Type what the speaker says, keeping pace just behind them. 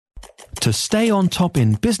To stay on top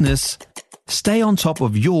in business, stay on top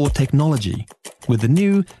of your technology with the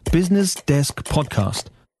new Business Desk podcast,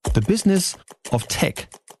 The Business of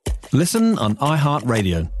Tech. Listen on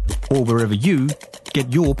iHeartRadio or wherever you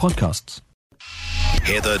get your podcasts.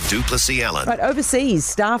 Heather Duplessis Allen. Right, overseas,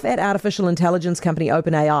 staff at artificial intelligence company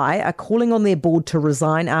OpenAI are calling on their board to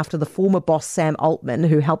resign after the former boss Sam Altman,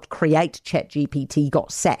 who helped create ChatGPT,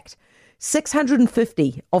 got sacked.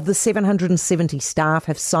 650 of the 770 staff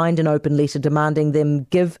have signed an open letter demanding them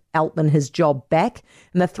give Altman his job back,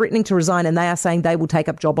 and they're threatening to resign, and they are saying they will take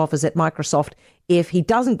up job offers at Microsoft if he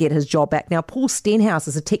doesn't get his job back. Now, Paul Stenhouse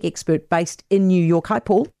is a tech expert based in New York. Hi,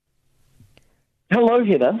 Paul. Hello,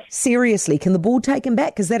 Heather. Seriously, can the board take him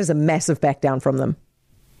back? Because that is a massive back down from them.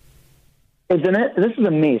 Isn't it? This is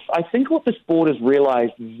a mess. I think what this board has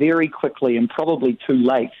realised very quickly, and probably too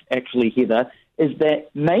late, actually, Heather, is that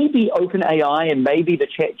maybe OpenAI and maybe the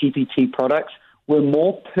ChatGPT products were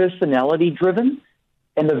more personality-driven,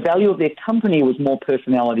 and the value of their company was more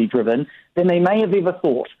personality-driven than they may have ever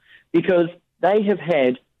thought, because they have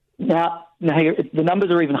had, now the numbers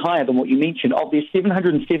are even higher than what you mentioned. Of their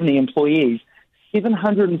 770 employees,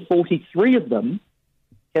 743 of them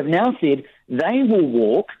have now said they will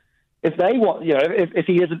walk if they want, if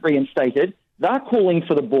he isn't reinstated. They're calling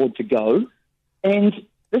for the board to go, and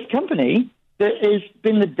this company that has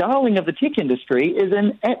been the darling of the tech industry is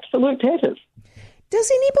in absolute tatters.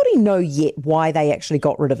 Does anybody know yet why they actually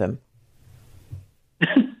got rid of him?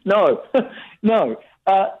 No.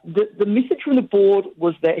 The message from the board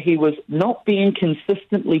was that he was not being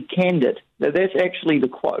consistently candid. Now, that's actually the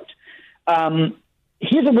quote.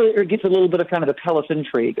 Here's where it gets a little bit of kind of a palace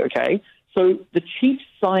intrigue, okay? So the chief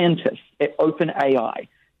scientist at OpenAI,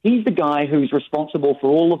 he's the guy who's responsible for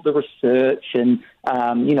all of the research and,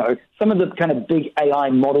 some of the kind of big AI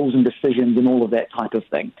models and decisions and all of that type of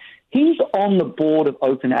thing. He's on the board of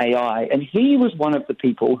OpenAI, and he was one of the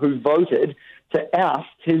people who voted to oust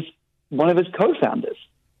one of his co-founders.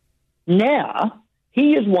 Now,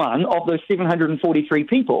 he is one of those 743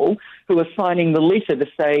 people who are signing the letter to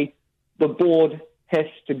say the board has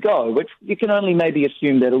to go, which you can only maybe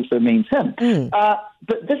assume that also means him.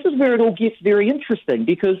 But this is where it all gets very interesting,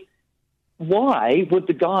 because why would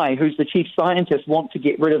the guy who's the chief scientist want to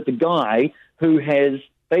get rid of the guy who has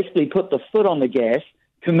basically put the foot on the gas,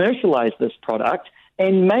 commercialized this product,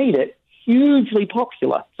 and made it hugely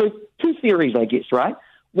popular? So two theories, I guess, right?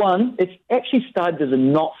 One, it's actually started as a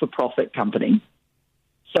not-for-profit company.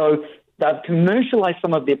 So they've commercialized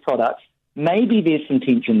some of their products. Maybe there's some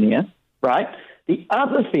tension there, right? The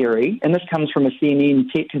other theory, and this comes from a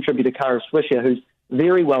CNN tech contributor, Kara Swisher, who's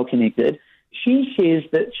very well connected, she says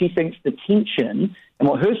that she thinks the tension, and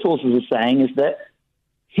what her sources are saying, is that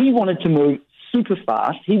he wanted to move super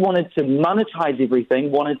fast. He wanted to monetize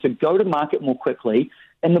everything, wanted to go to market more quickly,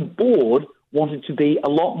 and the board wanted to be a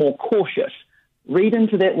lot more cautious. Read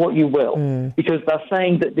into that what you will, because they're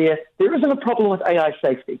saying that there isn't a problem with AI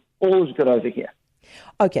safety. All is good over here.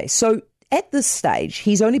 Okay, so at this stage,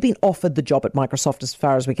 he's only been offered the job at Microsoft as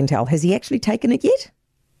far as we can tell. Has he actually taken it yet?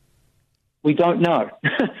 We don't know.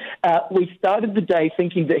 We started the day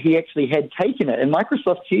thinking that he actually had taken it, and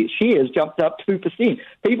Microsoft shares jumped up 2%.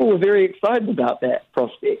 People were very excited about that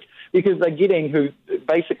prospect because they're getting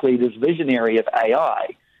basically this visionary of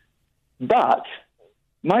AI. But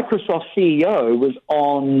Microsoft CEO was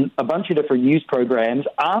on a bunch of different news programs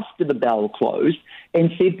after the bell closed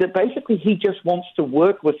and said that basically he just wants to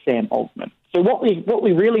work with Sam Altman. So what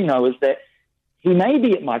we really know is that he may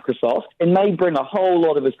be at Microsoft and may bring a whole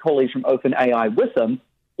lot of his colleagues from OpenAI with him,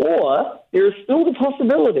 or there is still the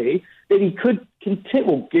possibility that he could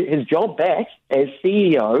get his job back as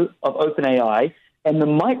CEO of OpenAI, and the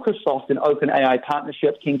Microsoft and OpenAI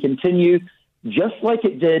partnership can continue just like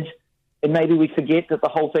it did, and maybe we forget that the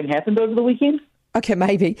whole thing happened over the weekend. Okay,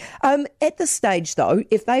 maybe. At this stage, though,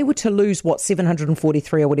 if they were to lose,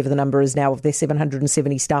 743 or whatever the number is now of their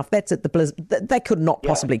 770 staff, that's at the blizzard. They could not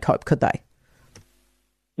possibly cope, could they?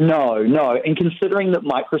 No. And considering that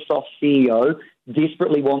Microsoft's CEO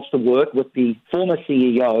desperately wants to work with the former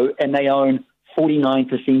CEO and they own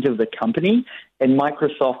 49% of the company, and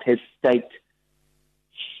Microsoft has staked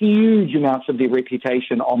huge amounts of their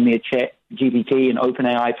reputation on their ChatGPT and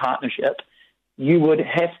OpenAI partnership, you would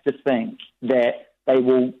have to think that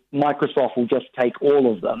Microsoft will just take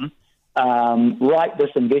all of them, write this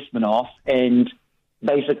investment off, and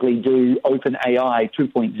basically do OpenAI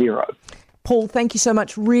 2.0. Paul, thank you so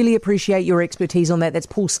much. Really appreciate your expertise on that. That's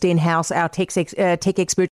Paul Stenhouse, our tech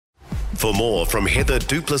expert. For more from Heather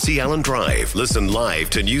Duplessis Allen Drive, listen live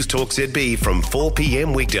to News Talk ZB from 4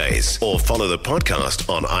 p.m. weekdays or follow the podcast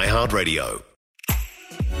on iHeartRadio.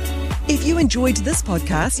 If you enjoyed this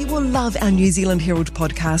podcast, you will love our New Zealand Herald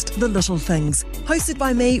podcast, The Little Things, hosted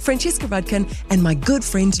by me, Francesca Rudkin, and my good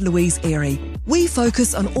friend Louise Airy. We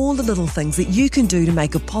focus on all the little things that you can do to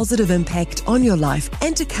make a positive impact on your life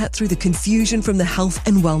and to cut through the confusion from the health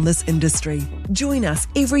and wellness industry. Join us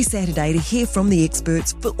every Saturday to hear from the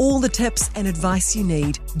experts for all the tips and advice you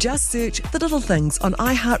need. Just search The Little Things on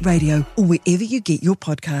iHeartRadio or wherever you get your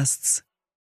podcasts.